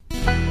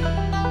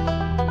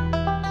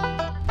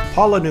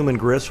Paula Neuman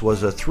Gris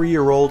was a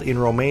 3-year-old in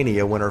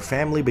Romania when her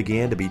family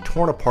began to be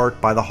torn apart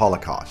by the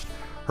Holocaust.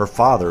 Her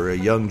father, a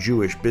young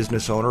Jewish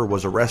business owner,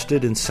 was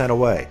arrested and sent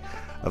away.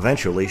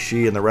 Eventually,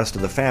 she and the rest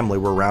of the family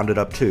were rounded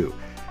up too.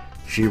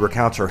 She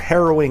recounts her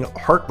harrowing,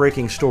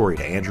 heartbreaking story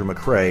to Andrew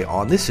McCrae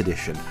on this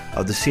edition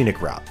of the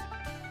Scenic Route.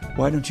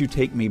 Why don't you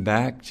take me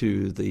back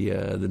to the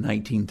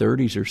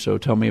 1930s or so?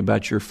 Tell me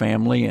about your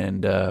family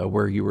and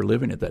where you were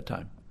living at that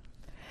time.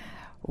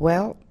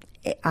 Well,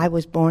 I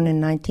was born in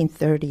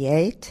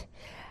 1938.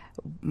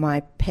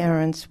 My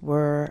parents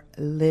were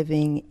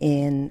living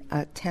in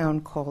a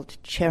town called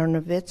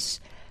Czernowitz,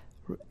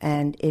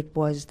 and it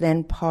was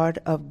then part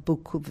of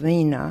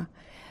Bukovina.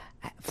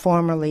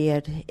 Formerly,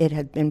 it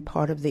had been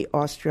part of the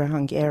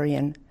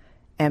Austro-Hungarian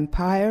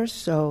Empire,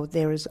 so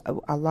there is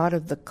a lot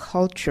of the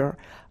culture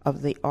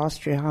of the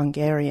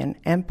Austro-Hungarian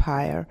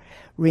Empire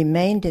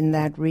remained in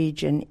that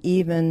region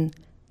even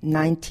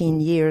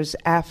 19 years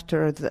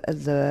after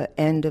the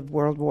end of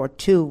World War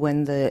II,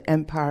 when the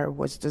empire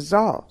was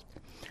dissolved.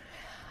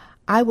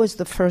 I was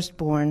the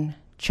firstborn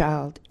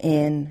child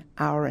in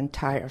our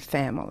entire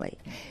family.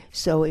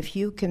 So if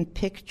you can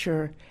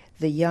picture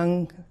the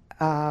young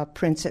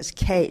Princess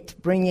Kate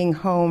bringing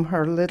home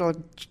her little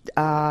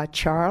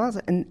Charles,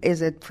 and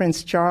is it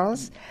Prince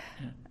Charles?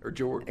 Or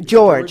George.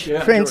 George,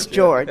 Yeah, Prince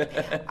George.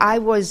 I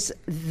was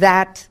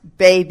that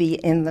baby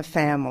in the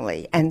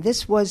family. And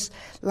this was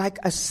like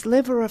a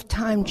sliver of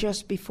time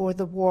just before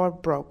the war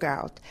broke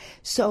out.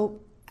 So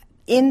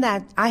in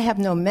that, I have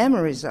no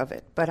memories of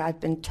it, but I've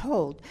been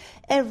told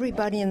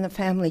everybody in the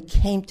family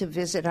came to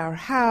visit our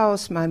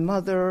house. My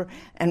mother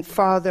and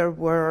father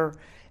were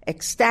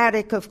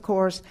ecstatic, of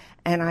course,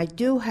 and I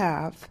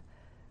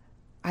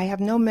have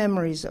no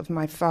memories of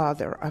my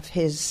father, of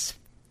his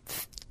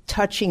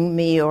touching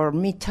me or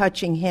me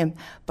touching him,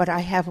 but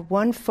I have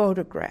one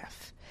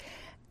photograph.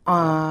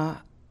 I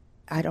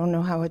don't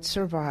know how it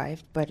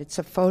survived, but it's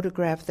a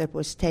photograph that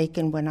was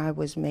taken when I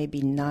was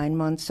maybe 9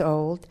 months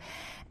old,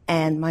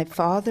 and my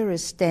father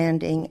is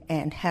standing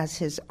and has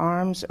his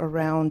arms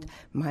around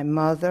my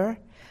mother.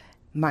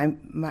 My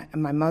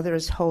mother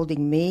is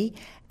holding me,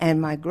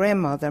 and my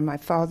grandmother, my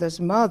father's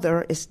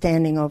mother, is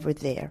standing over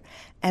there.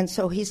 And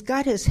so he's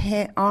got his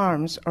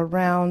arms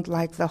around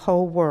like the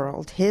whole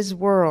world. His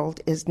world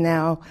is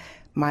now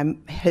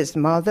his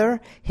mother,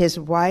 his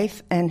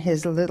wife, and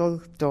his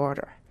little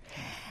daughter.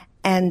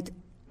 And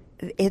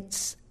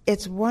it's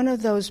one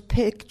of those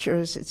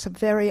pictures. It's a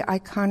very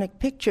iconic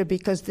picture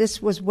because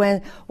this was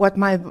what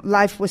my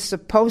life was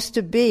supposed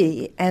to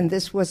be, and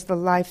this was the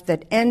life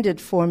that ended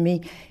for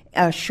me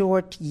a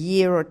short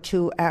year or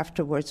two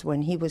afterwards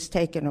when he was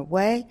taken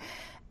away,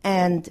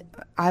 and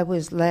I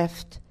was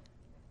left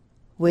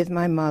with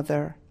my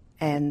mother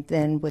and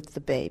then with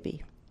the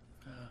baby.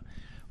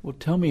 Well,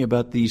 tell me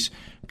about these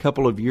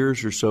couple of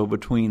years or so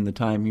between the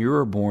time you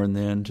were born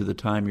then to the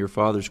time your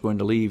father's going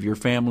to leave. Your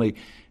family,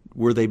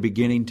 were they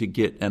beginning to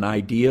get an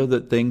idea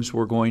that things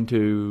were going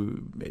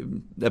to,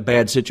 a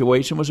bad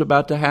situation was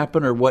about to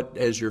happen, or what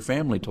has your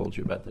family told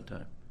you about the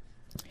time?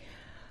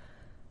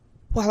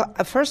 Well,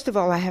 first of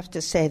all, I have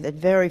to say that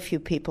very few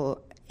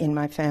people in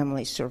my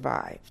family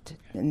survived,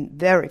 and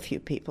very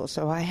few people,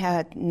 so I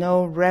had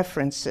no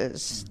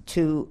references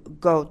to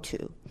go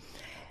to.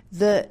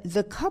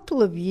 The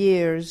couple of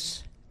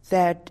years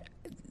that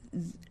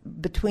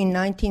between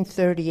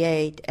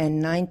 1938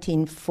 and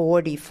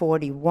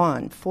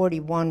 1940-41,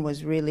 41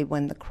 was really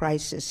when the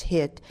crisis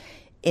hit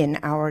in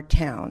our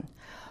town.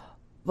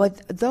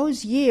 But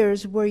those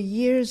years were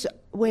years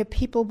where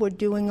people were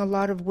doing a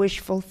lot of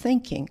wishful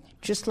thinking,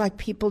 just like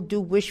people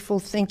do wishful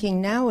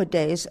thinking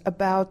nowadays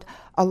about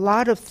a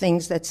lot of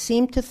things that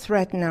seem to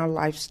threaten our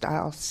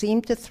lifestyle,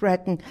 seem to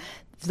threaten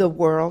the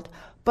world,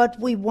 but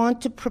we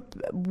want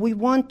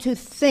to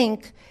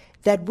think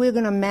that we're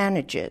going to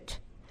manage it,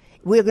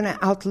 we're going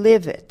to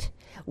outlive it,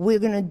 we're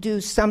going to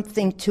do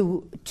something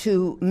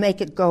to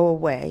make it go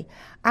away.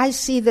 I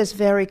see this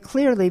very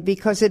clearly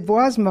because it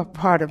was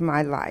part of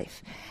my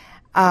life.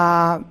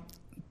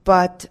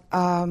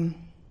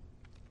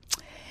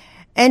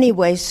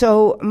 Anyway,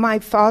 so my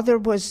father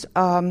was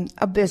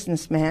a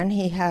businessman.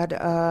 He had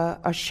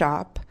a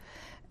shop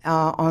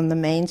on the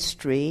main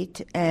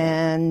street,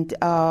 and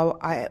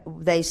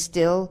they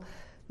still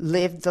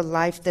lived the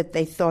life that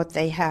they thought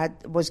they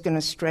had was going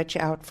to stretch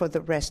out for the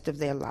rest of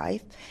their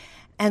life.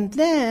 And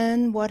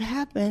then what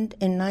happened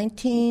in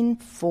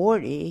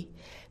 1940,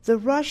 the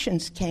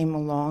Russians came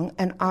along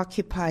and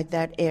occupied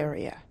that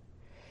area.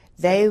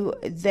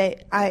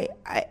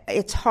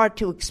 It's hard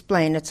to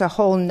explain. It's a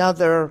whole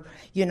nother,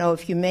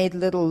 if you made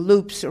little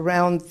loops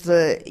around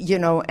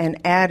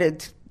and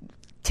added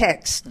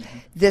text,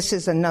 this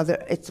is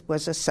it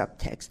was a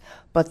subtext.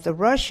 But the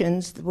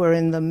Russians were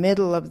in the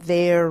middle of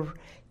their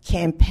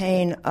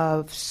campaign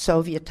of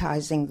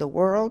Sovietizing the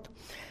world.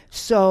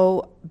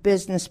 So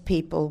business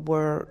people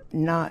were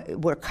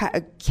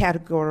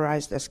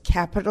categorized as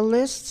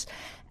capitalists,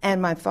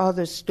 and my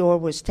father's store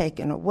was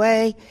taken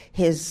away.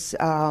 His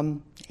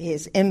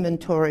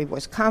inventory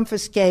was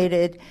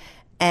confiscated,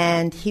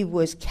 and he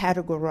was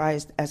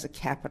categorized as a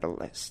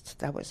capitalist.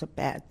 That was a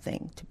bad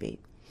thing to be.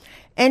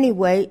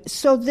 Anyway,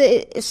 so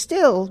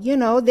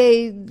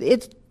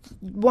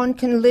one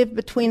can live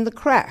between the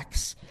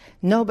cracks.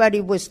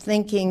 Nobody was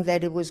thinking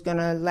that it was going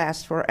to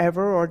last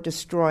forever or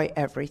destroy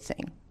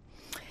everything.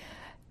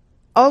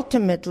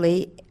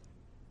 Ultimately,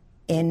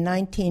 in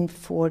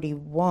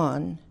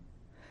 1941,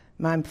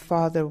 my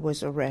father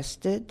was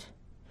arrested,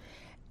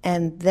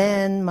 and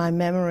then my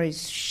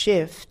memories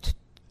shift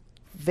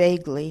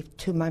vaguely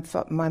to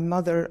my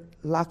mother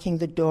locking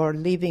the door,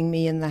 leaving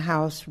me in the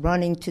house,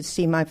 running to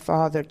see my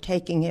father,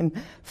 taking him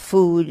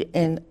food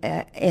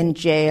in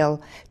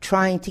jail,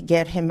 trying to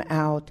get him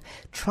out,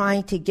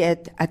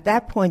 at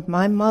that point,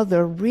 my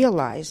mother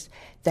realized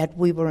that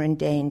we were in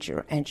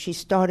danger, and she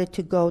started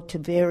to go to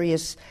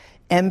various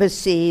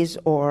embassies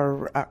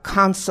or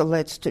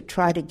consulates to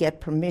try to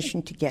get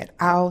permission to get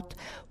out.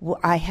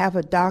 I have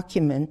a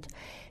document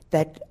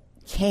that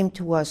came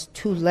to us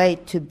too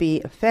late to be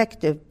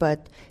effective,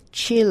 but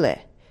Chile,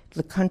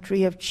 the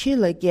country of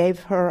Chile,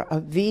 gave her a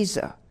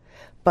visa.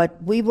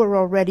 But we were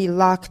already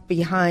locked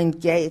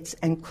behind gates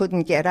and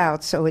couldn't get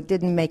out, so it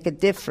didn't make a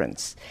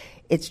difference.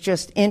 It's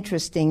just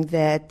interesting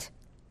that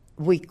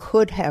we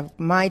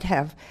might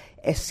have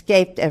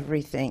escaped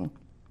everything.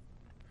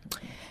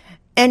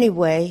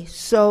 Anyway,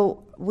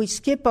 so we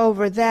skip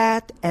over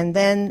that, and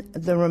then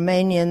the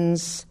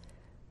Romanians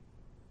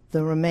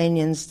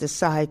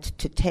decide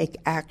to take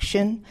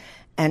action,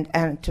 and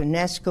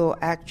Antonescu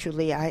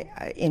actually,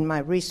 in my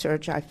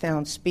research, I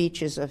found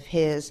speeches of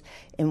his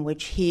in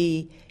which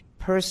he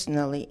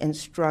personally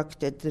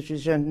instructed the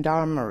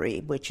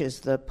gendarmerie, which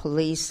is the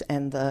police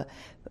and the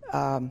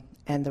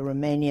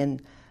Romanian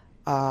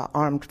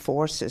armed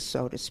forces,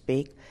 so to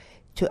speak,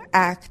 to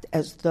act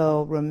as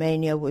though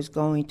Romania was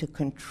going to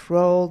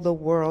control the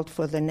world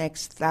for the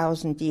next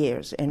 1,000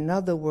 years. In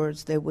other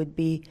words, there would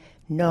be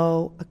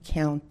no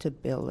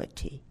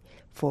accountability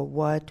for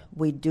what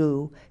we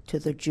do to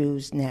the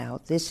Jews now.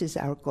 This is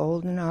our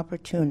golden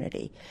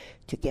opportunity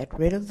to get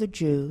rid of the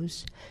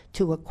Jews,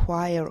 to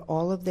acquire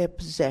all of their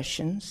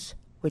possessions,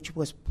 which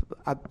was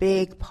a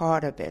big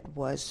part of it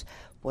was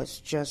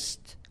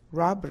just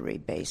robbery,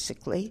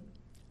 basically,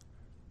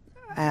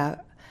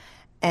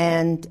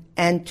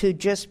 and to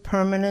just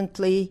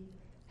permanently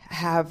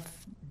have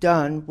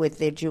done with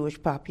their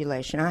Jewish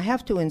population. I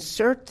have to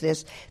insert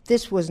this.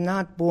 This was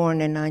not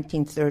born in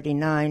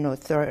 1939 or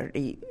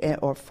 30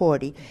 or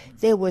 40.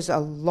 There was a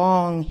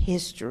long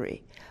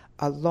history,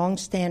 a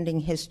long-standing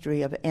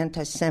history of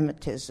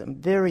anti-Semitism,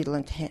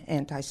 virulent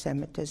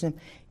anti-Semitism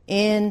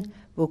in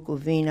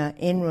Bukovina,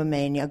 in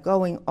Romania,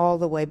 going all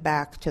the way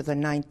back to the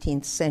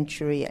 19th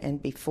century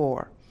and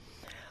before.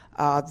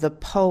 The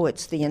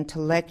poets, the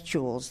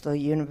intellectuals, the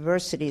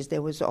universities,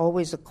 there was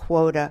always a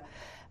quota,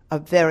 a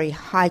very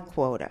high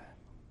quota,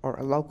 or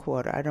a low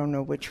quota, I don't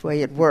know which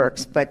way it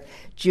works, but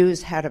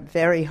Jews had a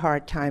very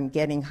hard time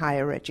getting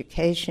higher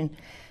education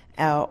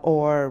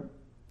or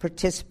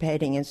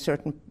participating in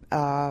certain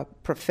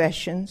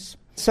professions.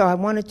 So I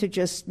wanted to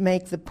just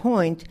make the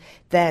point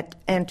that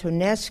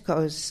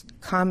Antonescu's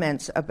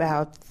comments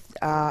about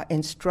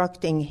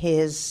instructing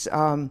his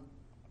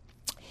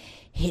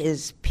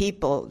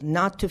people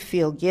not to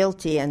feel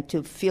guilty and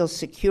to feel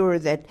secure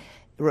that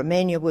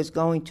Romania was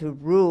going to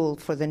rule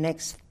for the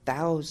next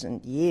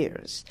 1,000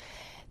 years,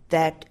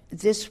 that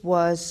this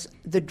was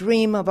the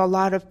dream of a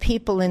lot of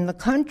people in the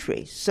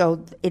country.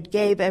 So it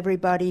gave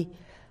everybody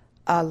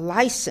a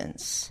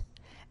license,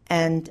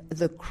 and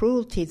the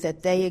cruelty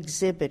that they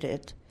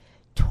exhibited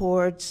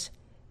towards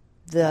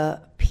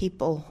the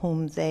people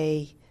whom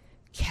they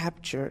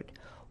captured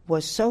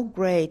was so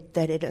great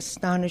that it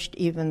astonished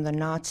even the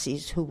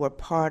Nazis who were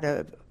part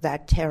of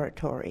that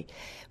territory.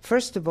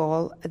 First of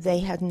all, they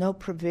had no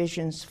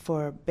provisions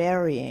for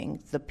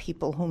burying the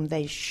people whom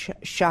they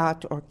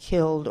shot or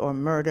killed or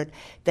murdered.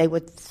 They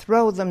would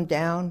throw them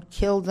down,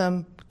 kill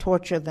them,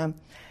 torture them,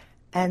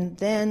 and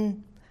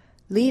then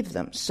leave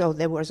them. So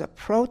there was a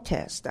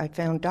protest. I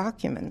found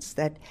documents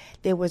that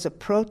there was a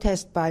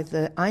protest by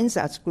the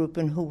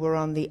Einsatzgruppen who were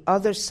on the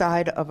other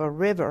side of a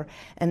river,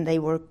 and they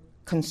were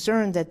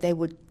concerned that they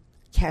would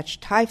catch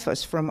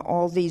typhus from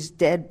all these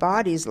dead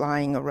bodies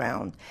lying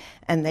around.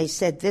 And they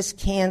said, this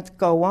can't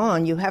go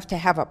on. You have to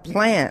have a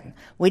plan.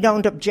 We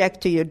don't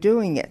object to your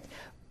doing it,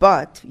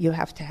 but you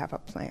have to have a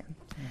plan.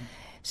 Mm-hmm.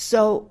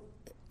 So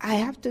I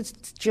have to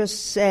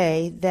just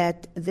say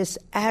that this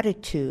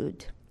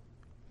attitude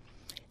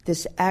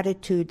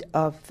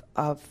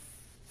of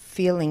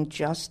feeling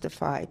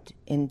justified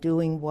in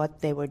doing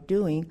what they were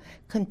doing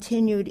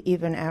continued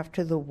even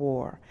after the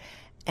war.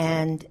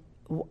 And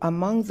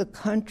among the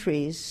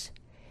countries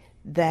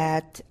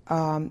that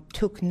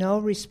took no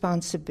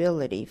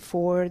responsibility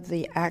for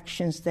the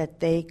actions that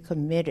they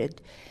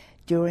committed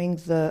during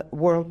the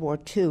World War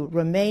II,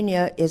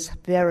 Romania is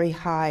very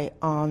high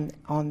on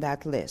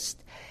that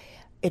list.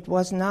 It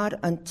was not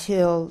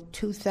until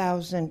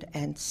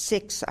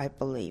 2006, I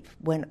believe,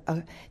 when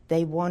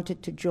they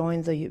wanted to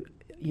join the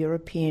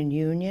European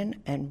Union,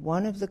 and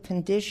one of the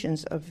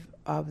conditions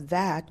of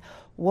that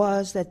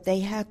was that they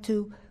had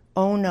to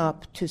own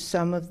up to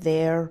some of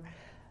their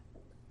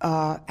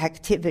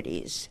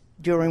activities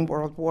during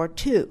World War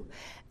II.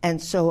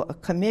 And so a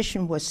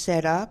commission was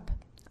set up.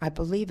 I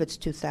believe it's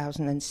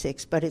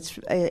 2006, but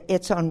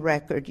it's on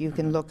record. You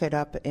can look it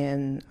up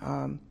in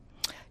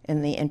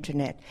the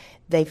internet.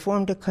 They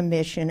formed a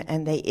commission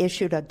and they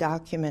issued a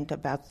document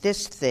about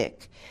this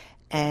thick,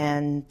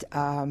 and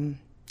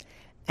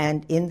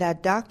in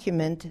that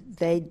document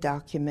they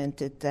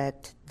documented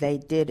that they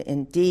did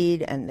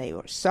indeed, and they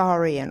were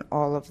sorry and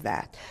all of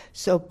that.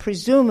 So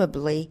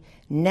presumably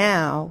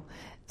now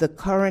the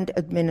current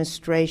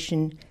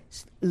administration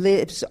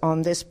lives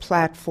on this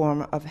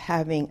platform of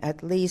having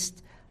at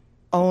least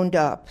owned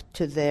up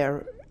to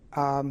their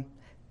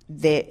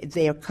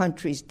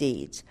country's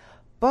deeds.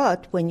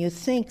 But when you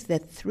think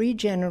that 3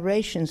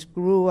 generations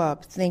grew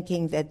up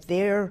thinking that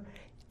their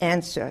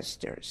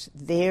ancestors,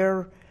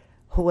 their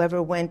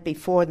whoever went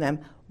before them,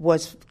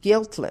 was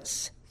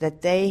guiltless,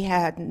 that they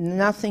had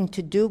nothing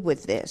to do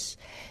with this,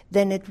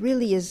 then it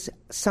really is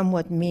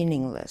somewhat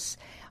meaningless.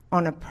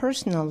 On a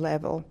personal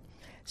level,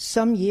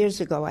 some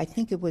years ago, I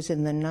think it was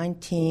in the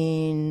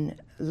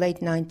late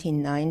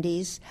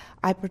 1990s,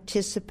 I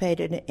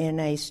participated in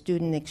a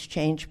student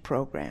exchange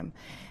program.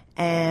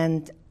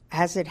 And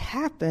as it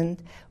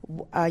happened,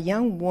 a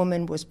young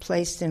woman was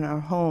placed in our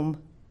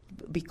home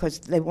because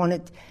they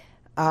wanted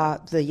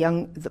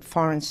the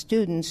foreign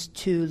students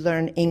to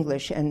learn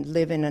English and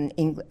live in an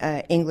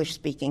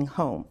English-speaking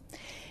home.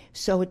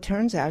 So it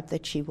turns out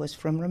that she was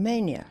from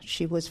Romania.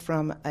 She was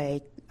from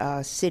a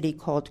city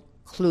called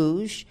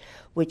Cluj,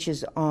 which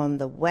is on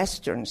the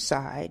western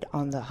side,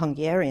 on the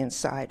Hungarian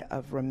side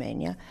of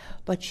Romania.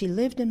 But she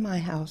lived in my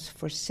house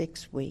for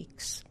 6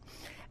 weeks.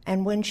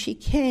 And when she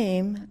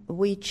came,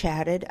 we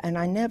chatted, and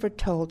I never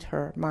told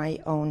her my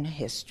own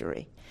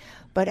history.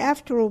 But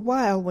after a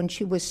while, when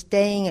she was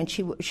staying, and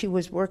she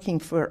was working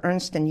for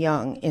Ernst &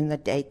 Young in the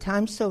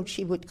daytime, so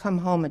she would come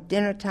home at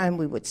dinner time,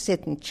 we would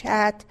sit and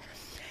chat.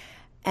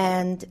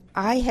 And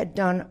I had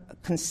done a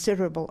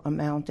considerable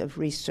amount of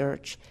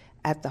research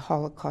at the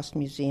Holocaust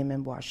Museum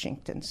in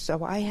Washington.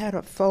 So I had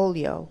a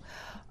folio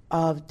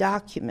of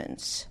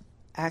documents,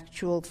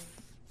 actual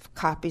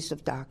copies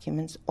of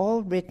documents,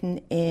 all written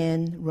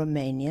in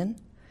Romanian,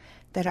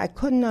 that I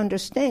couldn't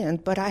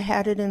understand, but I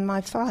had it in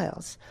my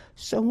files.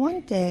 So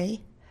one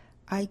day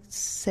I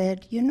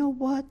said, you know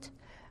what?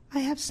 I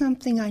have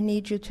something I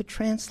need you to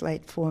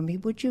translate for me.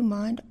 Would you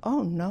mind?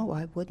 Oh, no,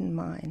 I wouldn't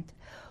mind.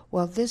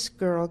 Well, this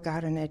girl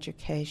got an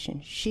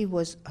education. She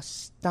was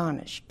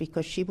astonished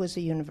because she was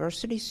a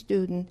university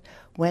student,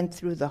 went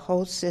through the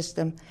whole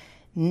system,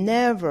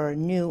 never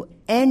knew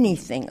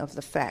anything of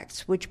the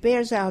facts, which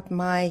bears out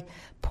my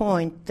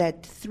point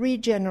that 3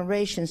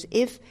 generations,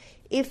 if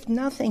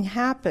nothing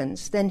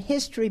happens, then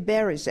history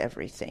buries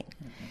everything.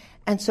 Mm-hmm.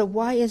 And so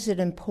why is it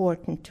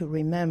important to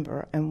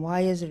remember, and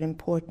why is it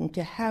important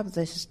to have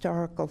the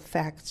historical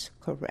facts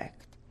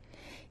correct?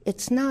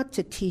 It's not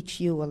to teach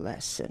you a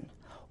lesson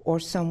or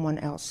someone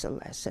else a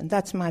lesson.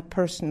 That's my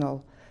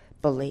personal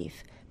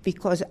belief.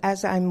 Because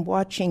as I'm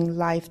watching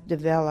life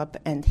develop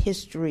and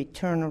history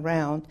turn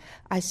around,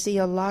 I see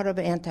a lot of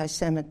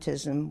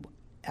anti-Semitism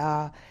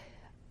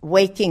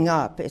waking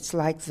up. It's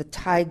like the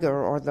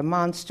tiger or the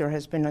monster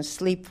has been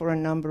asleep for a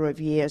number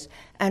of years,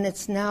 and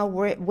it's now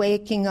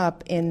waking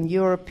up in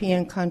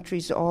European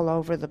countries all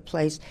over the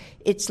place.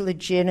 It's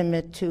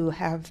legitimate to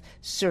have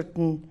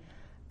certain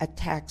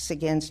attacks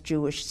against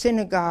Jewish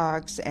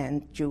synagogues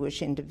and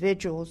Jewish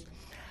individuals.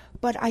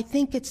 But I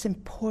think it's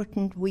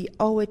important we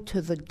owe it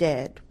to the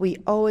dead. We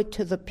owe it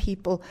to the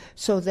people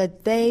so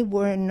that they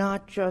were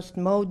not just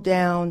mowed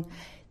down,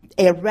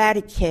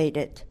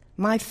 eradicated.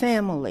 My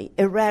family,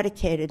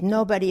 eradicated.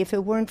 Nobody, if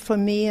it weren't for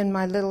me and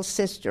my little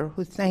sister,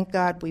 who thank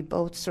God we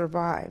both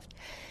survived,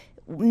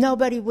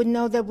 nobody would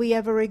know that we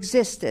ever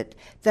existed,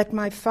 that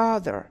my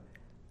father,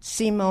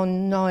 Paula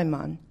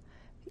Neuman,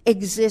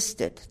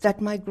 existed,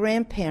 that my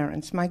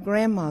grandparents, my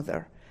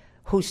grandmother,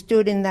 who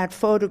stood in that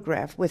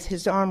photograph with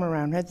his arm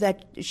around her,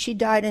 that she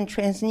died in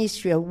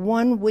Transnistria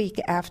 1 week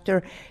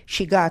after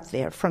she got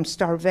there from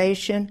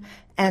starvation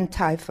and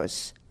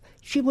typhus.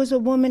 She was a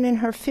woman in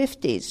her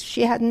 50s.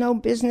 She had no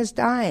business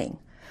dying,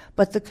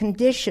 but the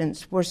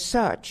conditions were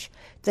such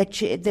that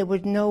there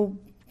was no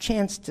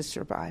chance to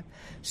survive.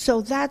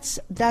 So that's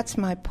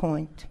my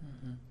point.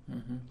 Mm-hmm.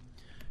 Mm-hmm.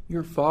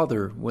 Your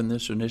father, when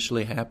this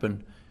initially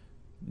happened,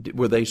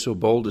 were they so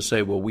bold to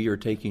say, well, we are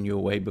taking you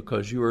away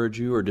because you are a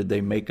Jew, or did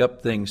they make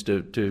up things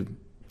to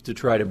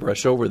try to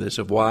brush over this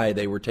of why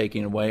they were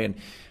taking away? And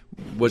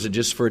was it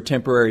just for a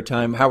temporary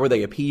time? How were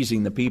they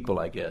appeasing the people,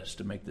 I guess,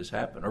 to make this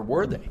happen? Or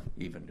were they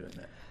even doing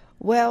that?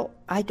 Well,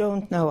 I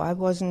don't know. I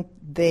wasn't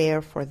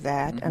there for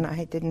that, Mm-hmm. and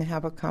I didn't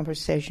have a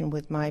conversation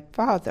with my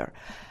father.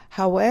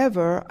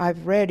 However,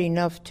 I've read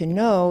enough to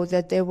know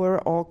that there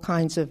were all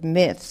kinds of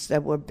myths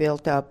that were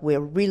built up.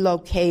 We're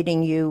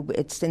relocating you.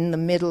 It's in the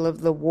middle of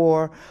the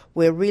war.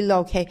 We're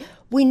relocating.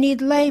 We need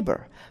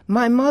labor.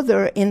 My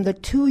mother, in the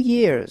 2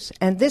 years,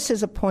 and this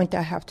is a point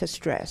I have to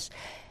stress,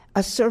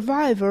 A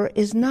survivor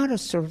is not a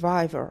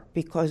survivor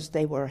because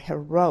they were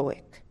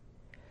heroic.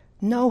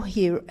 No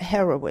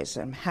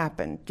heroism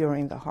happened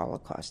during the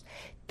Holocaust.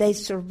 They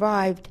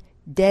survived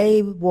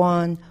day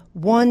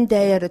one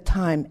day at a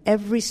time.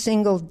 Every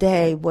single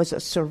day was a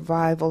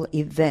survival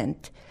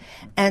event.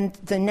 And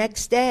the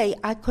next day,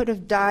 I could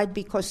have died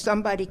because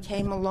somebody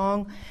came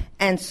along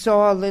and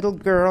saw a little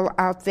girl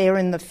out there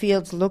in the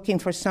fields looking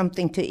for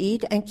something to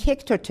eat and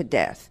kicked her to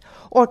death,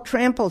 or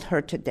trampled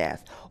her to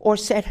death, or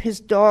set his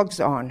dogs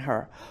on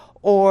her,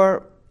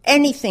 or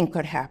anything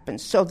could happen.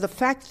 So the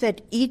fact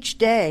that each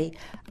day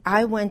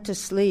I went to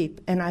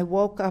sleep and I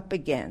woke up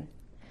again.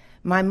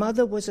 My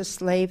mother was a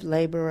slave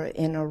laborer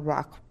in a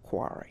rock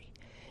quarry.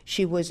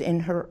 She was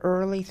in her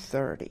early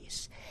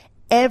 30s.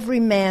 Every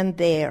man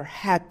there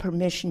had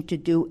permission to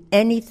do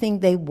anything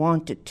they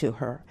wanted to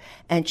her,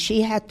 and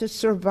she had to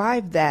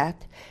survive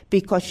that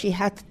because she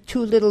had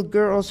two little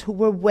girls who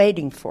were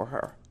waiting for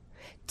her.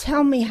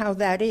 Tell me how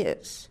that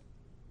is.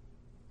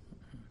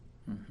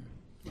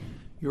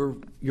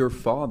 Your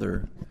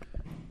father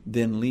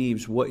then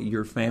leaves. What,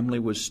 your family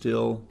was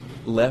still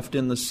left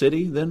in the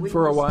city then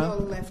for a while? We were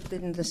still left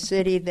in the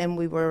city. Then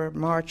we were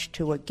marched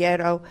to a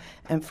ghetto,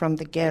 and from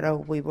the ghetto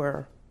we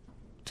were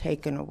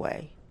taken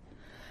away.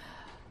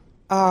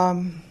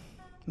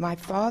 My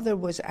father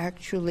was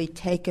actually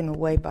taken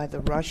away by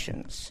the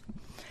Russians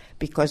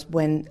because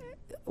when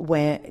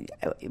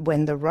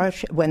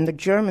the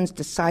Germans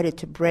decided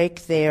to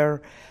break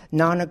their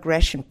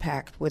non-aggression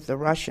pact with the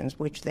Russians,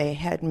 which they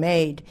had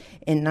made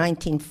in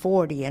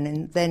 1940,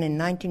 and then in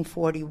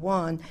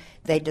 1941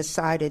 they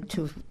decided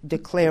to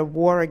declare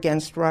war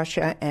against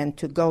Russia and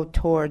to go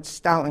towards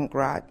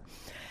Stalingrad.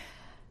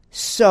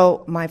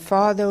 So my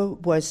father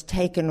was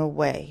taken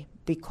away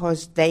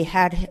because they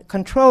had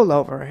control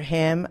over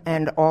him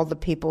and all the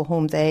people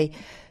whom they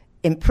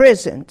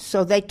imprisoned.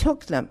 So they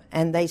took them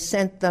and they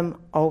sent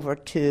them over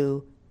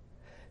to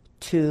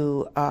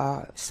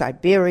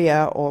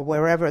Siberia or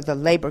wherever the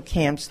labor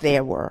camps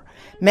there were.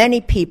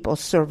 Many people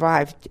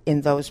survived in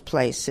those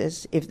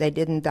places if they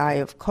didn't die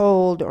of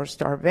cold or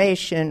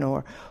starvation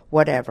or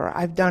whatever.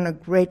 I've done a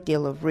great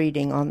deal of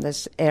reading on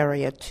this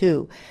area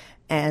too,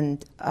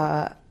 and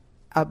a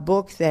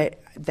book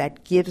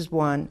that gives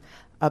one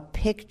a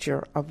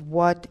picture of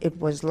what it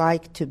was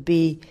like to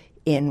be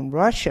in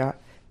Russia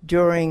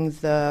during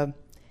the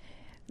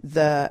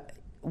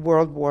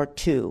World War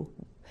II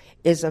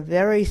is a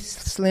very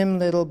slim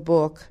little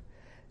book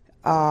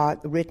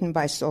written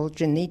by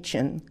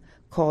Solzhenitsyn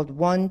called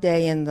One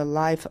Day in the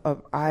Life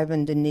of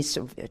Ivan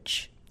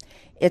Denisovich.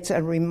 It's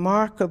a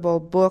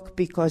remarkable book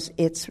because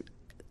it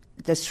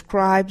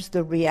describes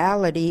the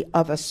reality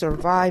of a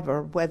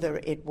survivor, whether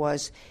it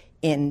was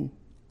in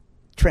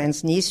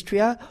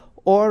Transnistria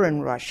or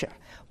in Russia.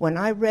 When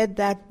I read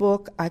that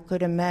book, I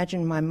could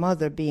imagine my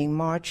mother being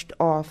marched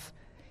off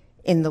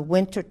in the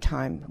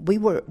wintertime. We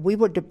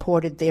were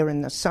deported there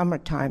in the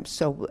summertime,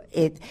 so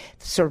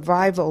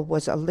survival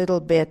was a little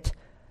bit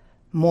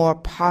more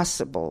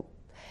possible.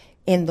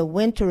 In the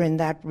winter in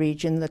that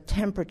region, the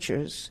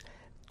temperatures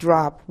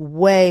drop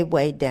way,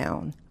 way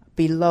down,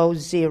 below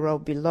zero,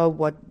 below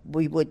what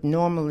we would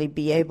normally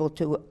be able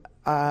to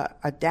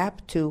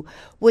adapt to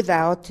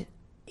without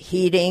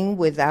heating,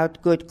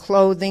 without good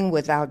clothing,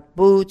 without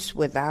boots,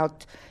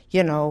 without,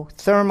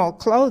 thermal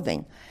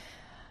clothing.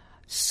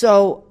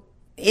 So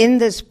in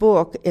this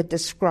book, it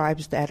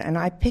describes that, and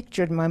I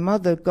pictured my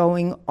mother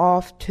going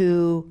off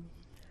to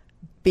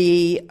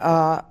be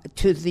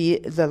to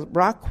the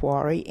rock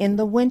quarry in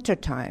the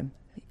wintertime,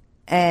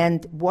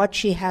 and what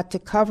she had to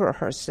cover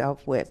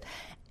herself with,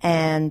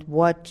 and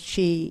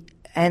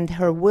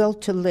her will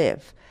to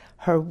live.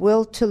 Her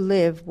will to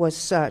live was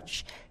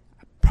such,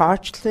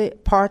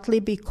 partly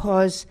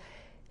because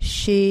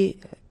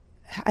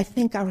I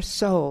think our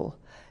soul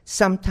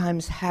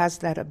sometimes has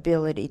that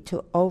ability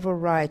to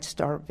override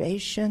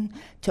starvation,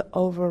 to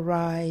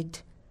override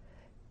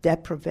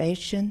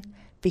deprivation,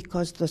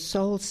 because the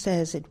soul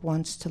says it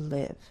wants to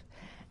live.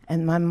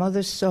 And my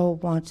mother's soul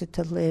wanted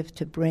to live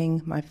to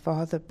bring my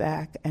father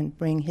back and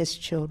bring his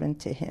children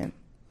to him.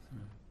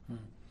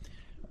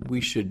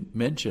 We should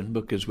mention,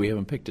 because we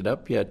haven't picked it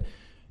up yet,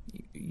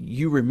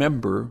 you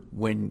remember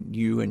when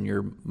you and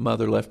your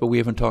mother left, but we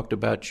haven't talked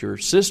about your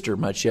sister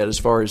much yet, as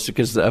far as,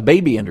 because a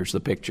baby enters the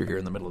picture here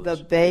in the middle of this.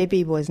 The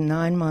baby was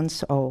 9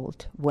 months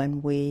old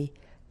when we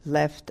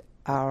left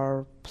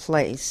our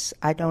place.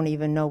 I don't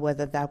even know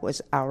whether that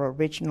was our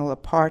original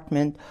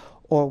apartment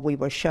or we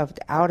were shoved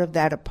out of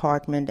that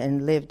apartment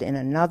and lived in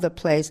another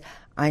place.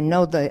 I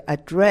know the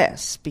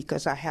address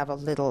because I have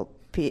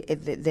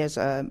there's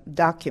a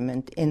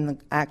document in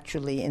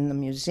the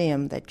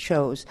museum that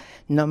shows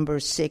number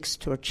 6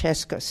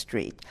 Turcheska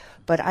Street,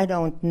 but I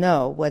don't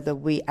know whether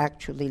we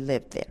actually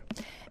lived there.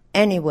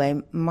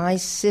 Anyway, my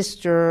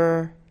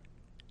sister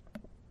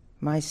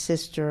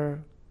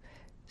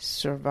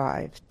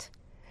survived.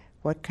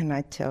 What can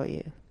I tell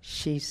you?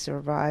 She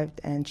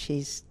survived, and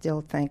she's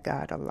still, thank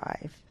God,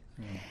 alive.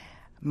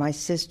 My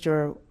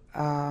sister,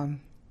 I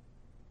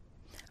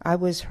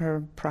was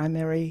her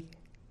primary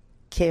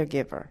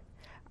caregiver.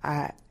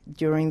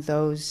 during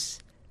those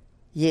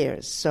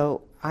years.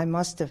 So I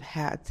must have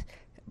had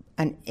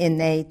an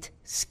innate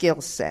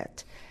skill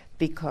set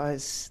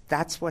because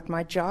that's what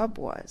my job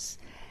was.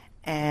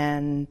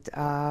 And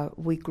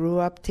we grew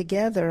up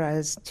together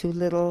as two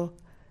little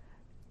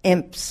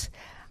imps.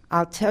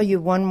 I'll tell you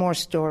one more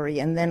story,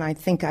 and then I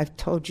think I've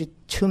told you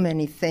too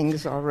many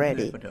things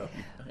already. No.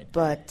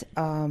 But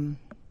in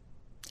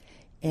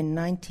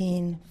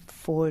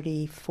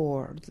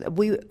 1944,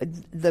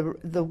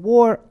 the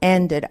war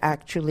ended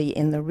actually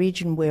in the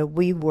region where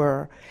we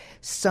were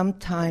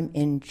sometime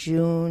in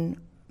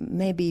June,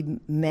 maybe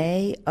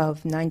May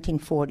of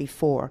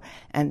 1944,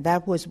 and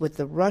that was with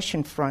the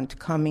Russian front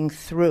coming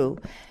through,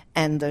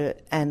 and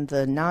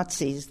the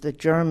Nazis, the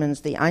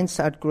Germans, the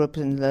Einsatzgruppe,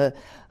 and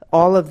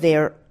all of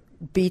their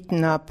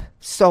beaten up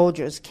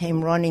soldiers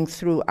came running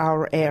through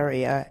our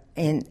area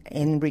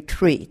in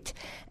retreat,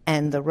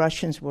 and the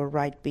Russians were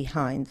right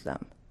behind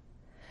them.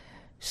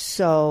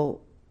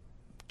 So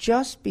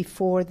just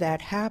before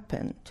that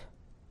happened,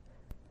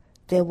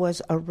 there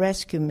was a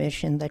rescue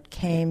mission that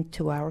came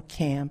to our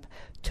camp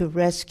to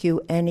rescue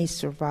any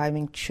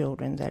surviving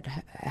children that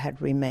had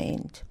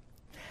remained.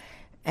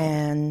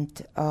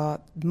 And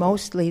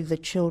mostly the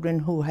children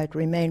who had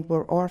remained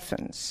were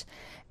orphans.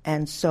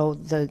 And so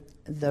the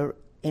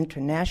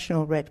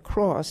International Red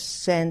Cross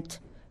sent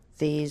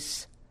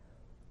these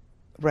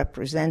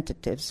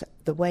representatives.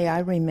 The way I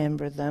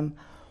remember them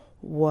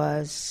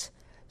was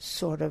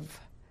sort of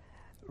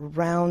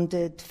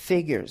rounded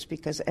figures,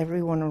 because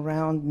everyone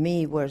around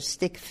me were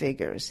stick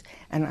figures,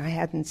 and I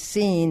hadn't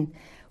seen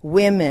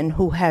women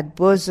who had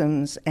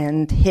bosoms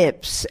and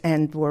hips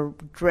and were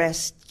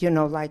dressed,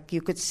 like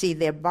you could see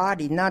their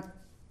body, not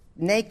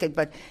naked,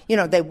 but,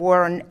 they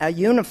wore a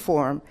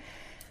uniform.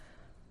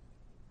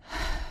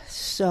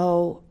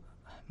 So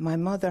my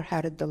mother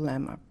had a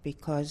dilemma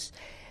because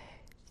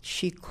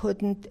she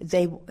couldn't,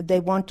 they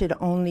wanted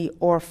only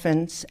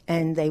orphans,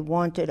 and they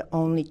wanted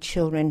only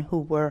children who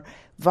were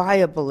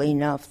viable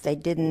enough. They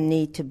didn't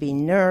need to be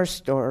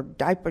nursed or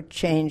diaper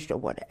changed or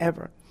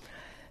whatever.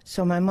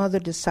 So my mother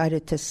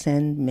decided to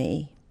send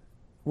me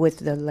with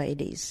the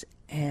ladies.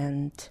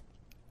 And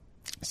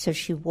so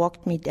she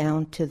walked me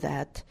down to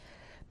that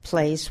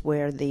place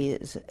where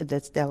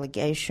this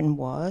delegation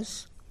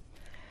was.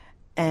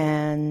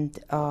 And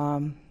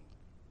the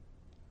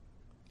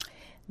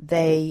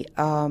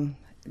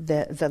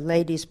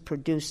ladies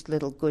produced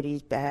little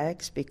goodie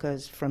bags,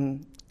 because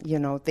from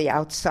the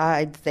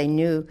outside they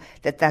knew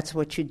that that's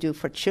what you do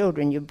for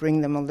children. You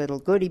bring them a little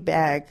goodie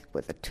bag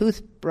with a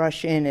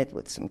toothbrush in it,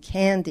 with some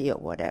candy or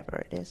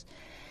whatever it is.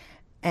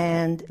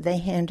 And they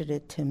handed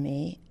it to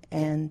me,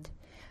 and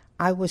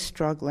I was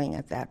struggling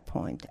at that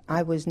point.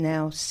 I was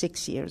now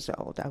 6 years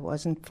old. I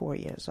wasn't 4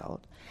 years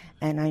old.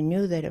 And I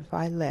knew that if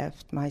I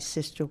left, my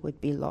sister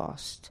would be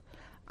lost.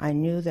 I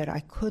knew that I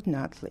could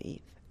not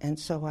leave. And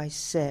so I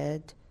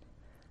said,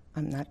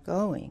 I'm not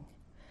going.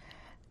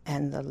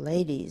 And the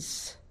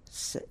ladies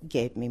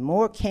gave me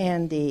more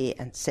candy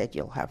and said,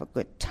 you'll have a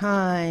good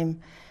time.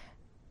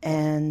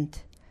 And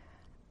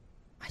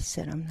I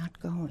said, I'm not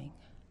going.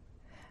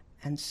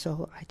 And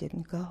so I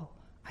didn't go.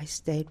 I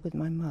stayed with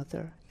my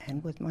mother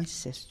and with my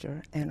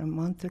sister. And a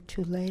month or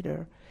two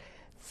later,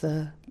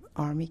 the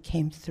army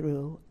came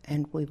through,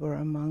 and we were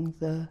among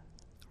the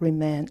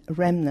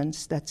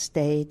remnants that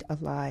stayed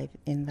alive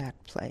in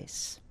that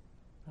place.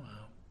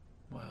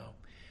 Wow.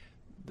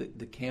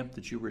 The camp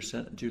that you were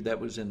sent to, that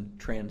was in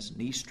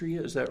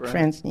Transnistria, is that right?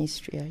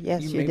 Transnistria,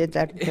 yes, you did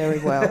that very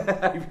well.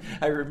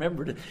 I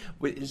remembered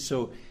it.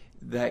 So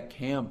that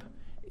camp,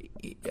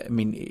 I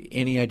mean,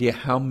 any idea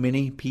how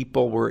many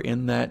people were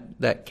in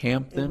that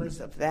camp then? It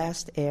was a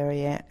vast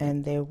area,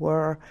 and there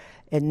were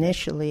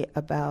initially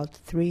about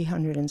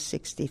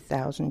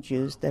 360,000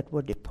 Jews that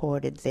were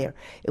deported there.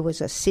 It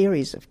was a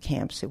series of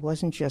camps. It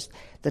wasn't just,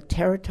 the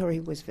territory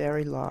was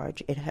very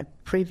large. It had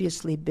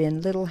previously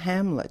been little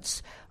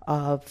hamlets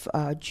of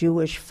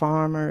Jewish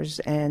farmers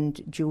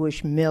and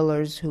Jewish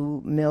millers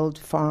who milled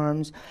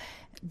farms.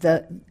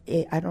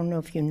 I don't know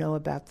if you know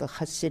about the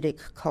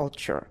Hasidic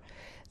culture.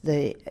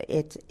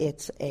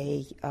 It's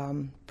a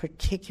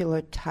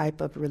particular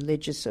type of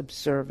religious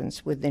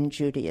observance within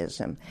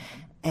Judaism.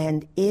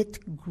 And it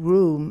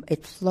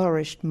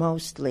flourished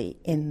mostly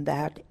in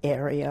that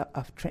area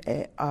of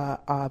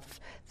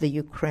the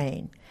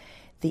Ukraine.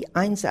 The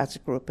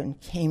Einsatzgruppen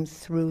came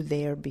through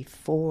there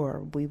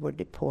before we were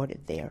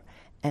deported there,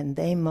 and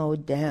they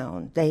mowed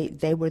down.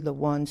 They were the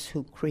ones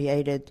who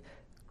created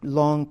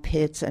long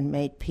pits and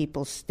made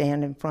people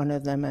stand in front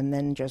of them and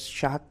then just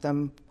shot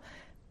them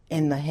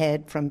in the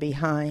head from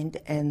behind,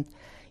 and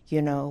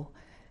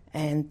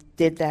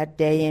did that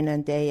day in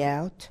and day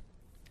out.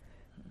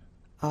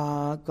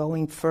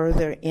 Going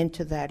further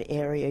into that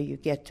area, you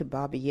get to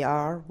Babi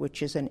Yar,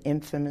 which is an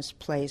infamous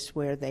place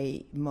where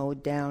they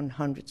mowed down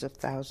hundreds of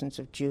thousands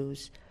of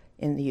Jews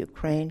in the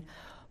Ukraine.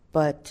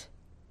 But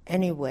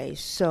anyway,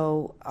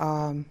 so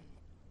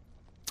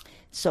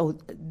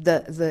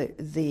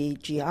the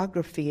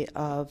geography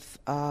of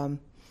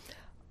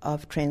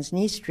of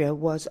Transnistria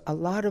was a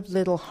lot of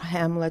little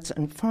hamlets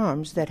and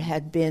farms that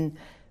had been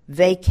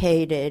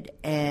vacated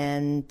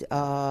and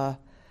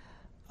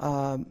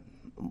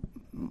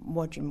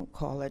what you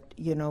call it,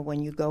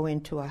 when you go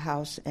into a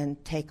house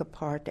and take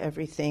apart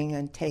everything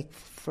and take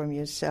from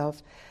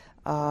yourself,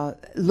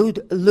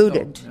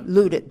 looted.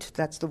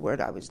 That's the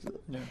word I was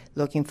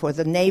looking for.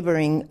 The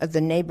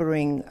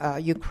neighboring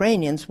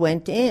Ukrainians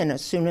went in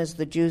as soon as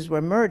the Jews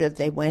were murdered.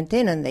 They went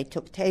in and they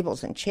took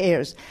tables and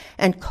chairs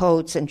and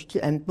coats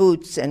and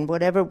boots and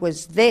whatever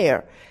was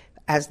there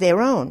as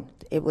their own.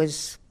 It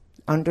was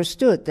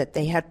understood that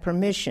they had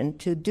permission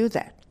to do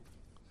that.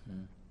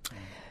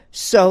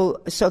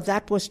 So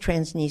that was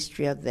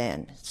Transnistria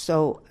then.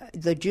 So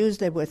the Jews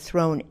that were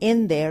thrown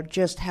in there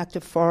just had to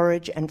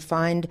forage and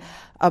find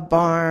a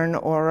barn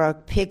or a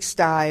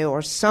pigsty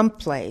or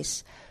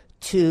someplace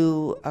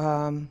to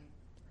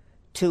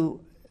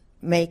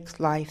make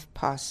life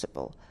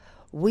possible.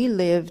 We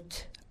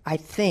lived, I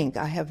think,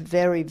 I have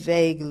very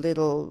vague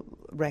little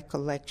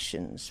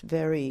recollections,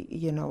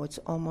 it's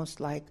almost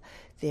like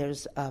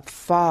there's a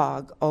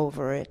fog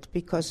over it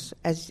because,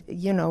 as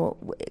you know,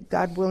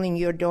 God willing,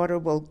 your daughter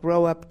will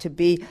grow up to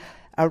be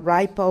a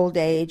ripe old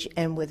age,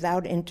 and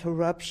without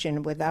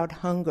interruption, without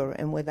hunger,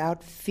 and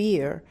without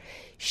fear,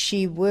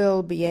 she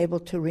will be able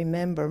to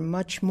remember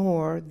much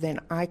more than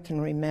I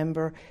can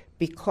remember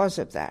because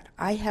of that.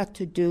 I had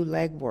to do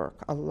legwork,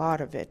 a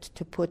lot of it,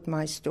 to put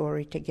my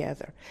story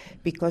together,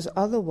 because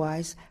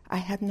otherwise I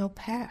had no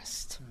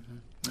past.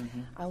 Mm-hmm.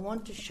 Mm-hmm. I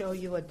want to show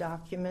you a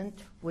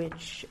document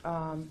which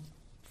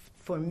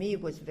for me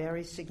was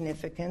very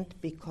significant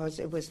because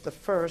it was the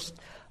first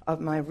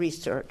of my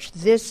research.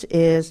 This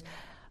is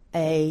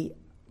a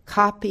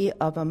copy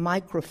of a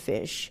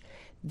microfiche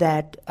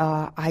that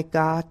I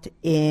got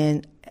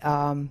in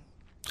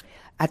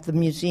at the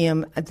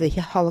museum, at the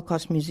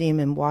Holocaust Museum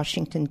in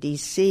Washington,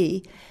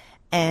 D.C.,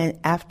 and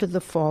after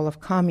the fall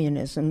of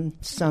communism,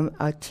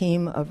 a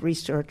team of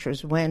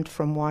researchers went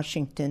from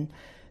Washington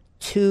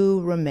to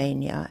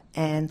Romania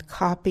and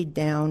copied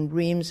down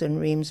reams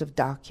and reams of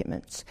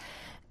documents.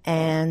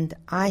 And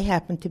I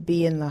happened to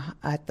be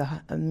at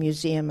the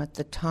museum at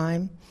the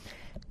time,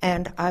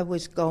 and I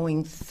was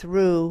going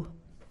through,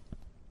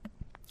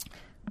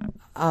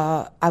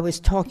 I was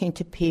talking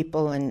to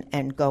people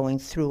and going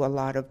through a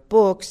lot of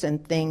books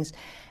and things.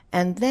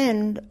 And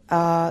then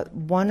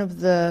one of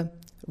the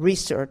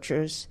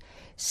researchers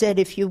said,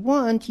 if you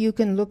want, you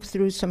can look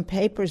through some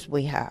papers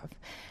we have.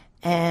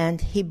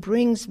 And he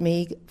brings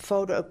me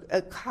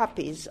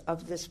copies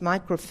of this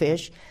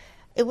microfiche.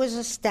 It was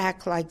a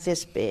stack like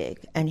this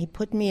big, and he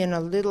put me in a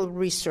little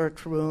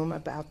research room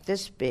about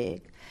this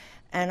big,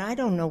 and I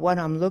don't know what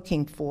I'm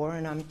looking for,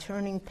 and I'm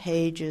turning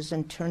pages,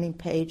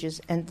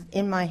 and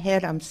in my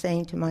head I'm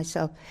saying to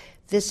myself,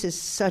 this is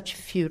such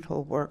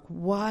futile work.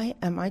 Why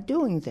am I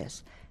doing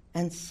this?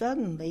 And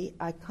suddenly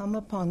I come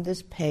upon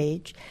this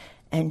page,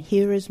 and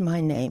here is my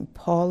name,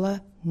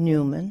 Paula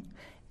Neuman.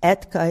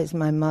 Etka is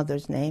my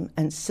mother's name,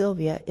 and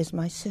Sylvia is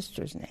my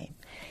sister's name.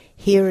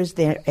 Here is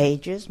their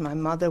ages. My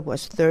mother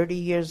was 30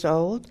 years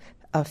old,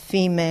 a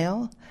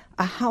female,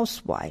 a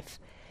housewife.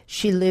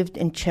 She lived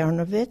in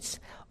Chernovitz.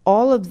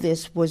 All of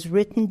this was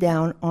written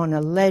down on a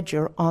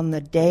ledger on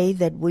the day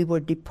that we were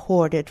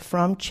deported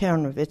from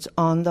Chernovitz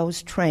on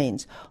those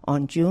trains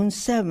on June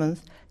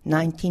 7th,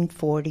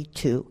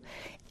 1942.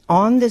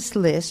 On this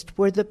list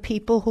were the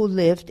people who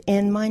lived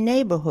in my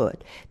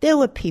neighborhood. There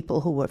were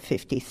people who were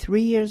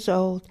 53 years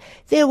old.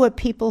 There were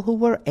people who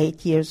were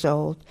 8 years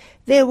old.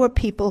 There were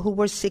people who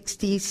were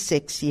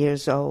 66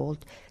 years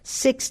old,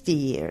 60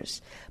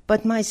 years.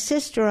 But my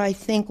sister, I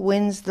think,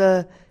 wins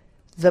the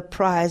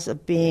prize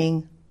of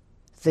being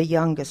the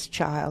youngest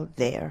child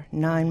there,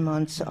 9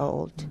 months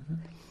old.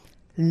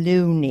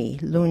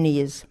 Mm-hmm. Loony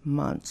is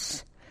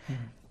months.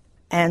 Mm-hmm.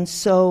 And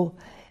so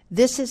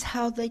this is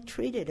how they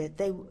treated it.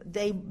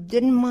 They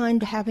didn't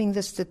mind having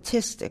the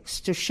statistics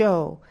to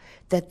show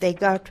that they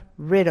got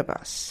rid of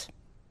us.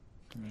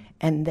 Mm.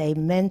 And they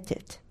meant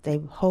it. They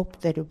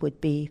hoped that it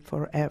would be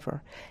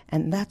forever.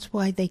 And that's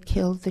why they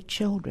killed the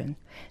children.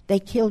 They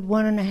killed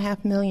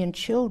 1.5 million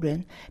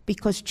children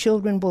because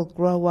children will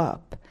grow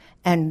up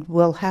and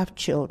will have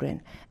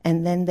children,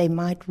 and then they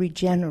might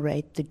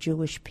regenerate the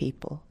Jewish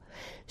people.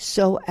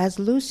 So as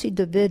Lucy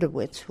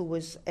Davidowitz, who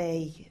was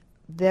a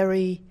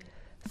very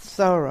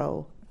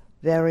thorough,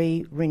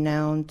 very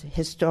renowned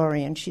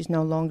historian. She's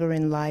no longer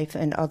in life,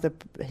 and other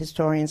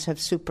historians have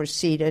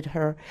superseded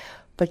her.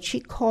 But she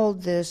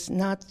called this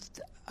not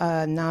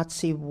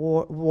Nazi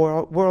war,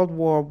 World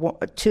War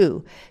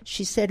II.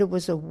 She said it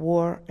was a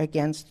war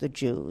against the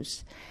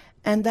Jews.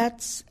 And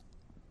that's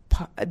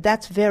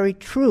very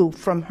true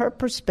from her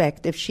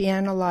perspective. She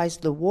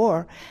analyzed the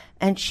war,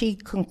 and she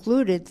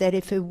concluded that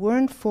if it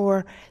weren't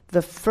for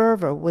the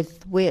fervor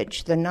with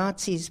which the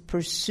Nazis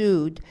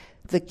pursued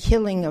the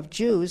killing of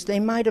Jews, they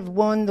might have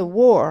won the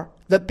war,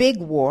 the big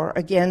war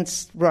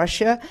against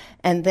Russia,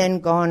 and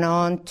then gone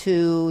on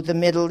to the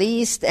Middle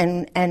East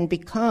and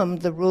become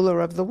the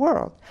ruler of the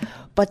world.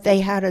 But they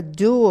had a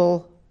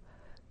dual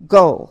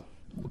goal.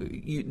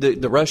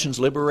 the Russians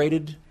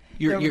liberated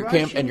your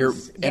camp, and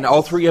Yes.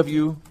 all three of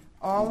you.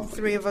 All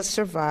three of us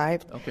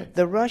survived. Okay.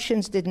 The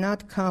Russians did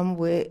not come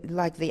with,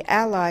 like the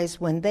Allies,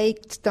 when they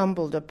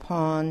stumbled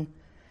upon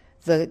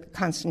the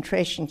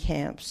concentration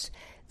camps,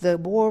 the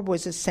war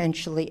was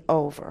essentially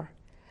over.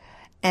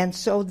 And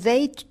so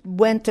they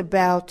went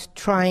about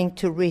trying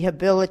to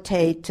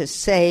rehabilitate, to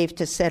save,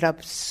 to set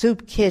up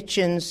soup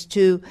kitchens,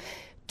 they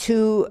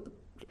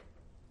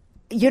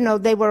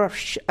were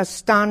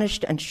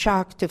astonished and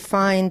shocked to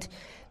find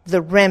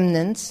the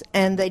remnants,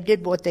 and they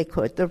did what they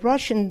could. The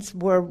Russians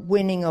were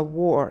winning a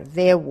war,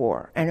 their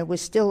war, and it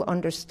was still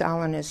under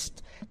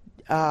Stalinist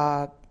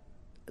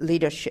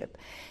leadership.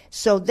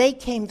 So they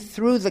came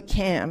through the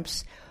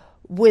camps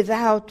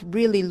without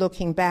really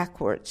looking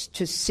backwards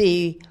to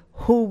see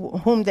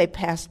whom they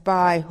passed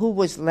by, who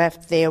was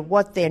left there,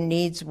 what their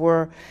needs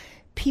were.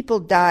 People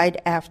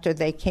died after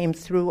they came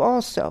through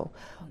also.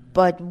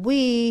 But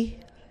we,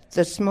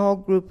 the small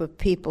group of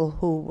people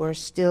who were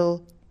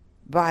still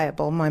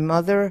viable, my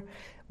mother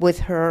with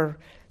her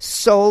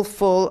soul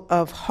full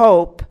of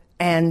hope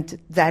and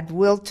that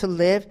will to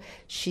live,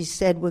 she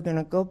said, we're going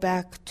to go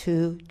back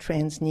to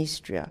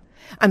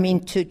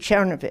to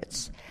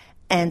Chernovitz,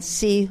 and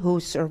see who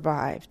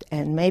survived.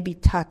 And maybe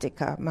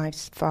Tatica, my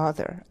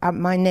father.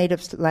 My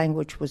native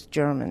language was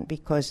German,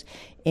 because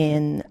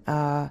in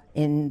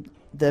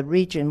the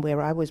region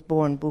where I was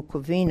born,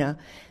 Bukovina,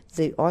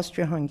 the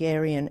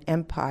Austro-Hungarian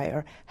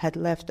Empire had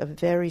left a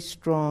very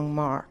strong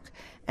mark.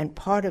 And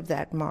part of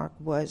that mark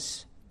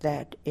was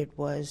that it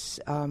was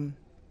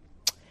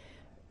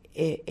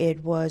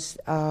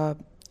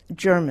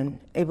German.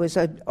 It was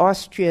an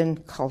Austrian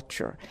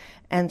culture.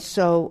 And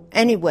so,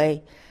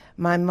 anyway,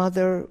 my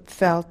mother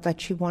felt that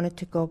she wanted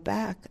to go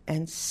back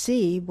and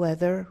see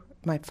whether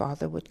my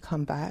father would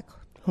come back,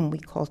 whom we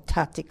called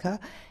Tatica,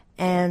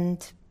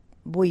 and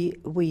we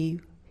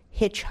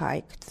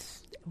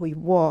hitchhiked, we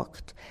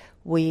walked,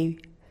 we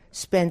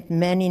spent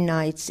many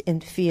nights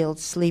in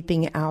fields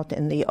sleeping out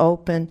in the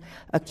open.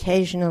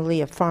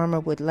 Occasionally a farmer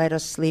would let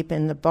us sleep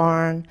in the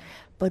barn,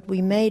 but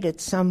we made it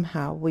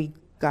somehow. We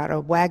got a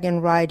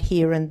wagon ride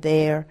here and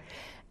there,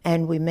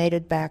 and we made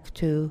it back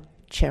to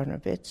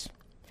Chernovitz.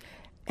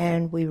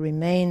 And we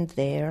remained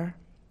there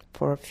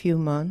for a few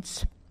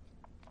months.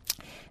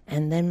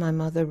 And then my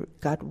mother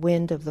got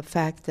wind of the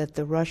fact that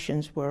the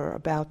Russians were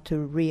about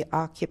to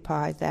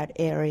reoccupy that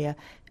area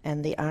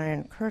and the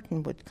Iron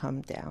Curtain would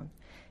come down.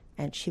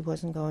 And she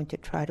wasn't going to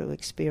try to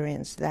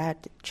experience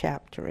that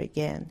chapter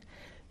again.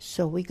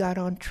 So we got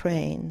on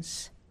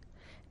trains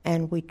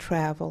and we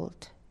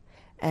traveled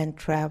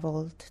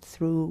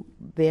through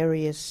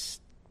various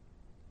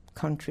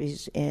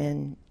countries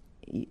in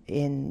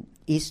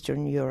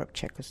Eastern Europe,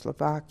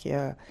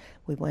 Czechoslovakia.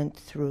 We went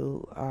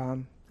through,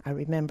 I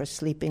remember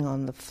sleeping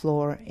on the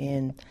floor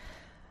in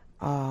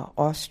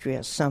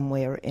Austria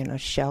somewhere in a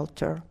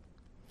shelter.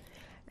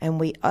 And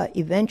we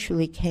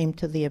eventually came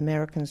to the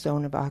American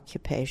zone of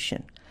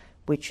occupation,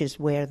 which is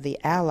where the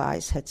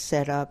Allies had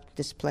set up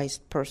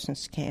displaced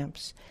persons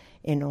camps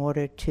in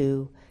order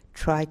to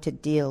try to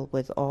deal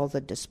with all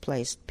the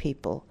displaced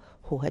people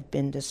who had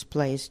been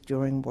displaced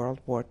during World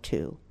War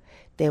II.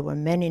 There were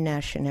many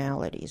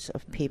nationalities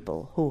of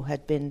people who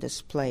had been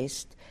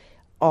displaced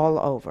all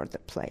over the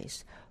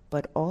place,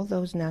 but all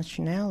those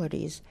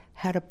nationalities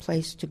had a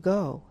place to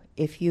go.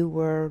 If you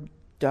were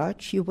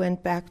Dutch, you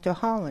went back to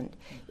Holland.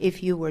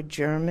 If you were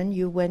German,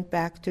 you went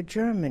back to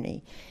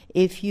Germany.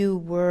 If you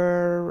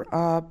were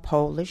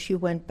Polish, you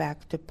went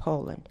back to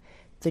Poland.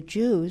 The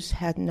Jews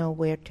had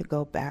nowhere to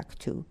go back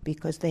to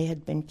because they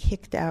had been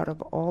kicked out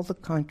of all the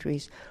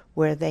countries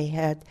where they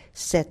had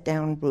set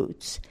down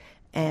roots.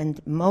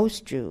 And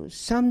most Jews,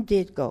 some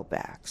did go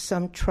back,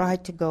 some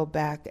tried to go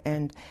back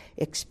and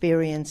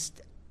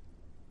experienced,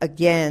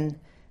 again,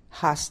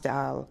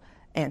 hostile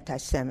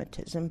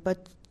anti-Semitism.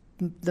 But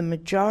the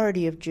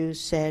majority of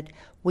Jews said,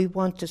 we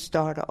want to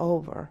start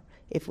over.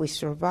 If we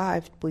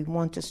survived, we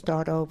want to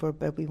start over,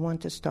 but we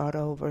want to start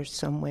over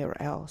somewhere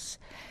else.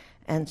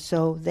 And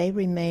so they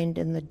remained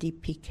in the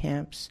DP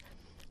camps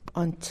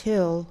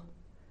until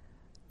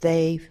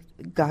they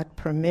got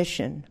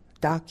permission,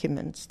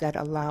 documents that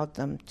allowed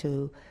them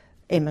to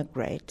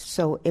immigrate.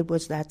 So it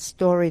was that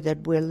story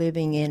that we're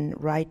living in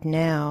right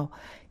now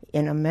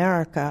in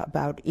America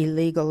about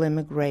illegal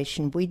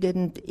immigration. We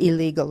didn't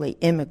illegally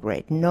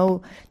immigrate.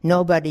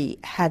 Nobody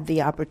had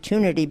the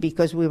opportunity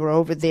because we were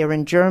over there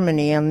in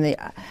Germany and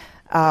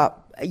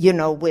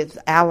with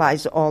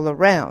allies all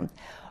around.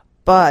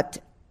 But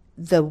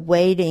the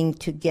waiting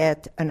to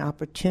get an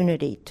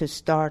opportunity to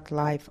start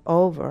life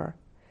over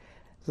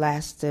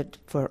lasted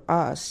for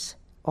us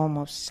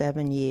almost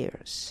 7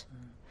 years.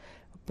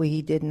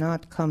 We did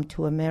not come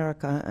to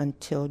America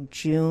until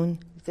June.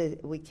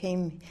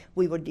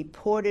 We were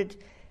deported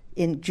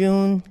in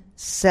June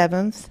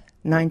 7th,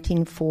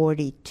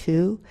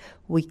 1942.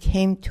 We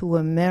came to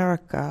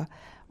America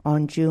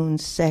on June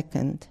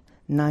 2nd,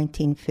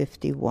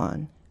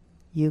 1951.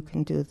 You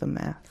can do the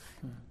math.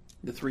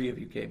 The three of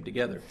you came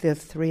together. The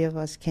three of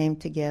us came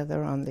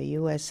together on the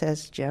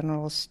USS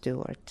General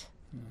Stewart.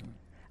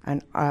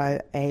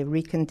 a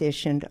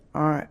reconditioned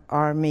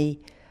Army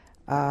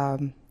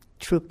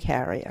troop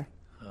carrier.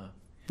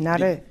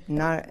 Not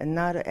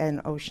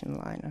an ocean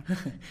liner.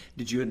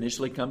 Did you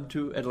initially come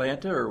to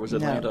Atlanta, or was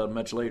Atlanta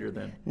much later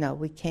then? No,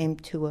 we came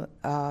to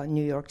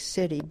New York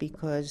City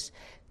because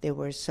there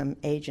were some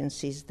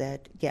agencies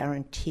that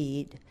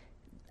guaranteed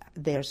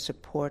their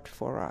support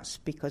for us.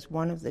 Because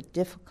one of the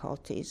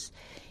difficulties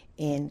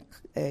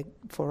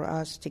for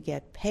us to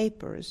get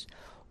papers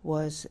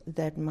was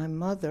that my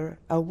mother,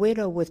 a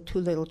widow with 2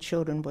 little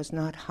children, was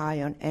not high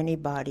on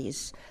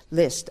anybody's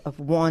list of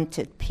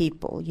wanted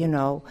people. You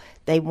know,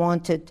 they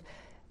wanted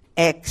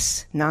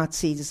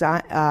ex-Nazi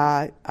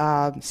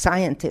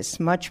scientists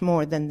much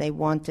more than they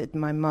wanted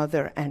my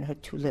mother and her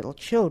 2 little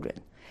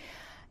children.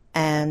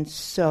 And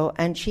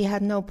she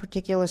had no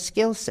particular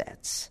skill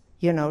sets.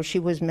 You know, she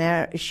was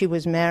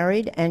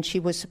married, and she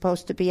was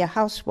supposed to be a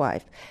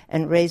housewife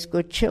and raise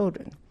good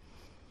children.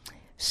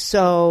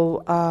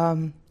 So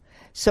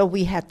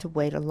we had to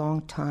wait a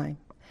long time,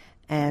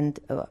 and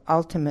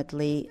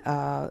ultimately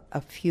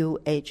a few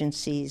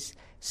agencies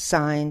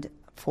signed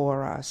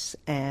for us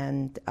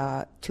and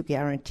to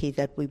guarantee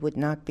that we would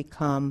not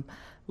become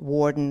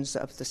wardens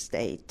of the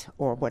state,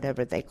 or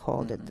whatever they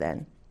called it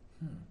then.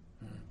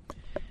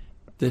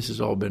 This has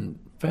all been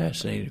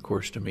fascinating, of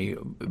course, to me.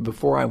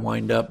 Before I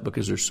wind up,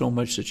 because there's so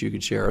much that you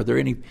could share, are there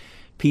any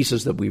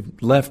pieces that we've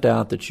left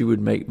out that you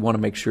would want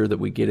to make sure that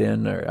we get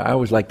in? Or I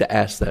always like to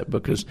ask that,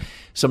 because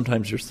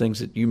sometimes there's things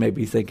that you may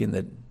be thinking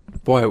that,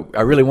 boy,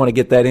 I really want to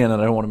get that in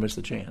and I don't want to miss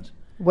the chance.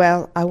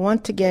 Well, I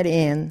want to get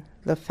in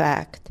the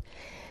fact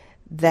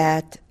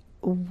that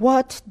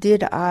what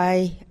did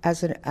I,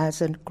 as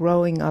a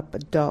growing up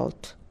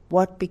adult,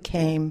 what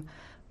became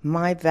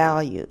my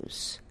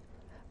values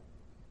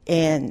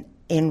in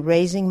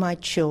raising my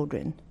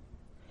children,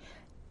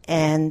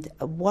 and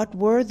what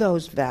were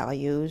those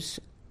values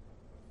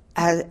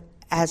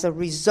as a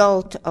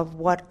result of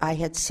what I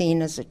had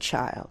seen as a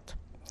child.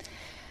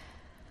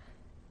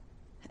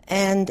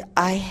 And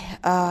I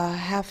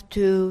have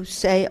to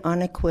say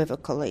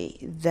unequivocally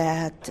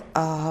that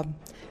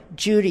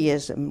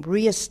Judaism,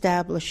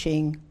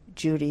 reestablishing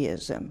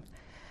Judaism,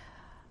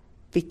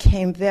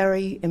 became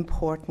very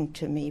important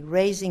to me.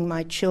 Raising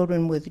my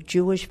children with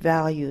Jewish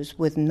values,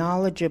 with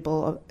knowledge of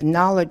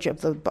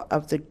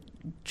the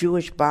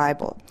Jewish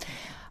Bible,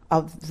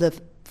 of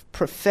the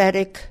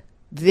prophetic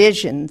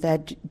vision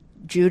that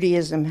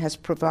Judaism has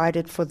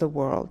provided for the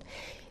world.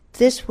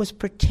 This was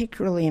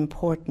particularly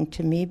important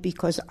to me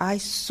because I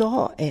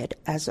saw it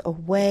as a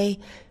way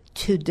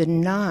to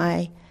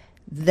deny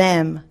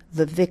them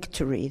the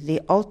victory.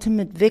 The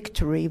ultimate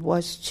victory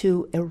was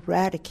to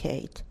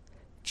eradicate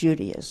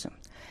Judaism.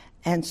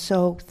 And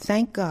so,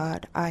 thank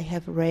God, I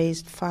have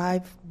raised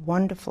 5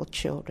 wonderful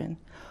children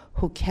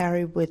who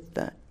carry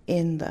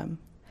in them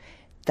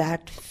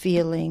that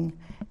feeling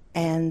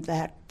and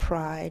that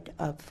pride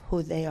of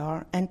who they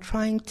are, and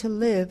trying to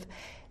live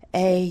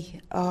a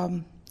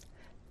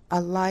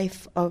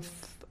life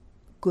of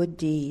good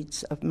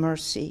deeds, of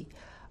mercy,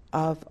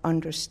 of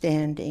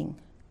understanding.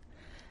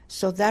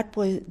 So that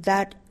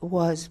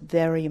was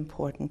very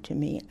important to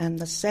me. And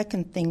the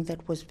second thing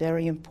that was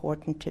very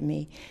important to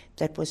me,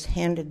 that was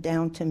handed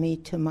down to me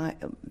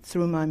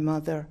through my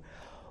mother,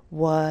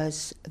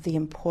 was the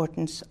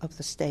importance of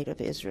the State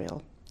of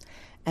Israel,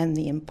 and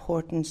the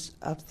importance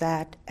of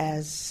that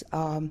as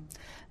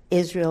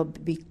Israel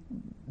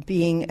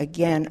being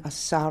again a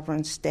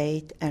sovereign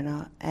state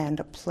and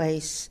a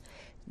place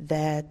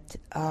that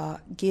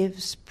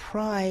gives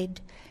pride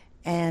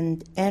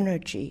and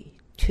energy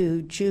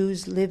to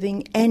Jews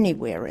living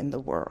anywhere in the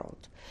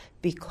world,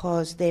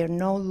 because they are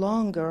no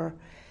longer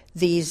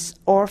these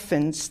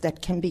orphans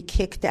that can be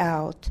kicked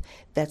out,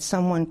 that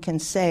someone can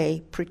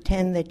say,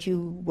 pretend that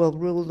you will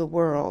rule the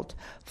world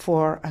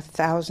for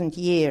 1,000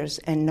 years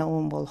and no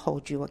one will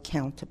hold you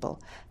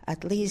accountable.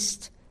 At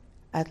least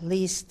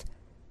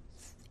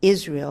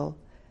Israel,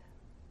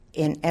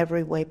 in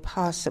every way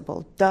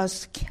possible,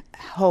 does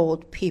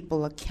hold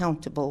people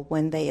accountable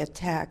when they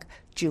attack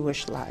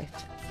Jewish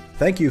life.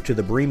 Thank you to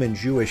the Bremen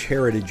Jewish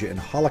Heritage and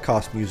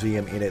Holocaust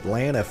Museum in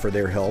Atlanta for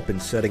their help in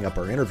setting up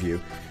our interview.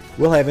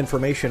 We'll have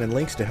information and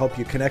links to help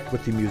you connect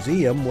with the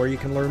museum, where you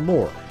can learn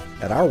more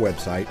at our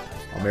website,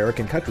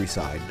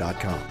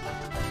 AmericanCountryside.com.